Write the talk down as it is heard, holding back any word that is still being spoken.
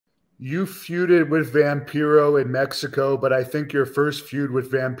You feuded with Vampiro in Mexico, but I think your first feud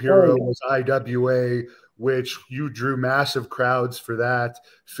with Oh Vampiro yeah. was IWA, which you drew massive crowds for that,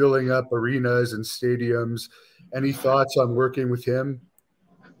 filling up arenas and stadiums. Any thoughts on working with him?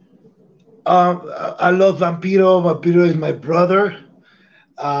 I love Vampiro. Vampiro is my brother.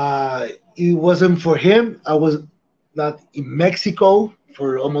 It wasn't for him. I was not in Mexico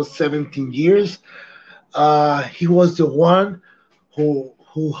for almost 17 years. He was the one who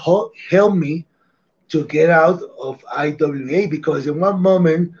helped me to get out of IWA because in one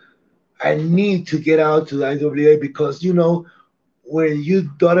moment I need to get out to IWA because when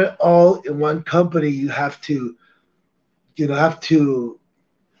you done it all in one company, you have to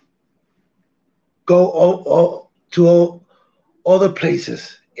go all to all other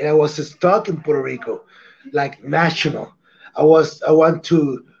places. And I was stuck in Puerto Rico, like national. I want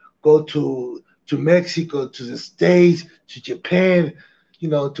to go to Mexico, to the States, to Japan,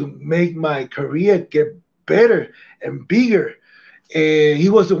 to make my career get better and bigger. And he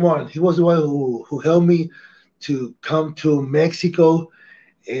was the one. He was the one who helped me to come to Mexico.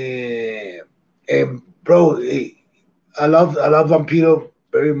 And, and bro, I love Vampiro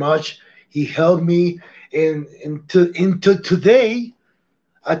very much. He helped me, and into today,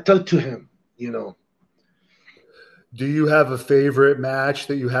 I talk to him. You know, Do you have a favorite match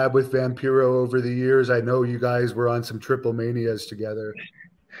that you had with Vampiro over the years? I know you guys were on some Triple Manias together.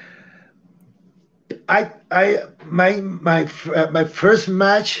 my first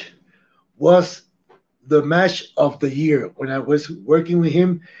match was the match of the year when I was working with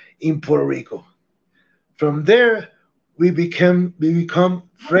him in Puerto Rico. From there, we become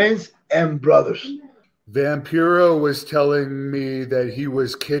friends and brothers. Vampiro was telling me that he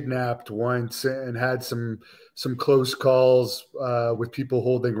was kidnapped once and had some close calls with people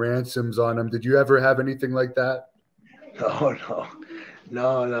holding ransoms on him. Did you ever have anything like that? No, no,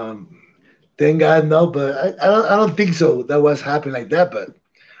 no, no. Thank God, no. But I don't think so. That was happening like that. But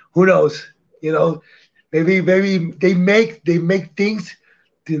who knows? You know, maybe they make things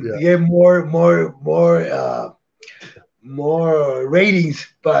to Yeah. get more ratings.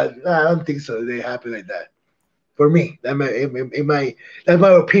 But I don't think so. They happen like that. For me, that's my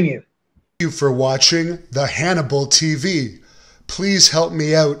opinion. You for watching the Hannibal TV. Please help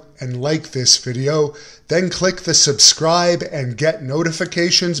me out and like this video, then click the subscribe and get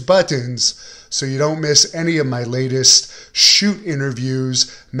notifications buttons so you don't miss any of my latest shoot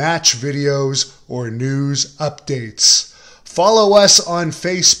interviews, match videos, or news updates. Follow us on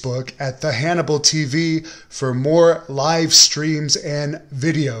Facebook at the Hannibal TV for more live streams and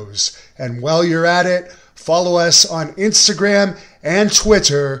videos. And while you're at it, follow us on Instagram and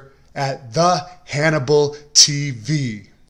Twitter at the Hannibal TV.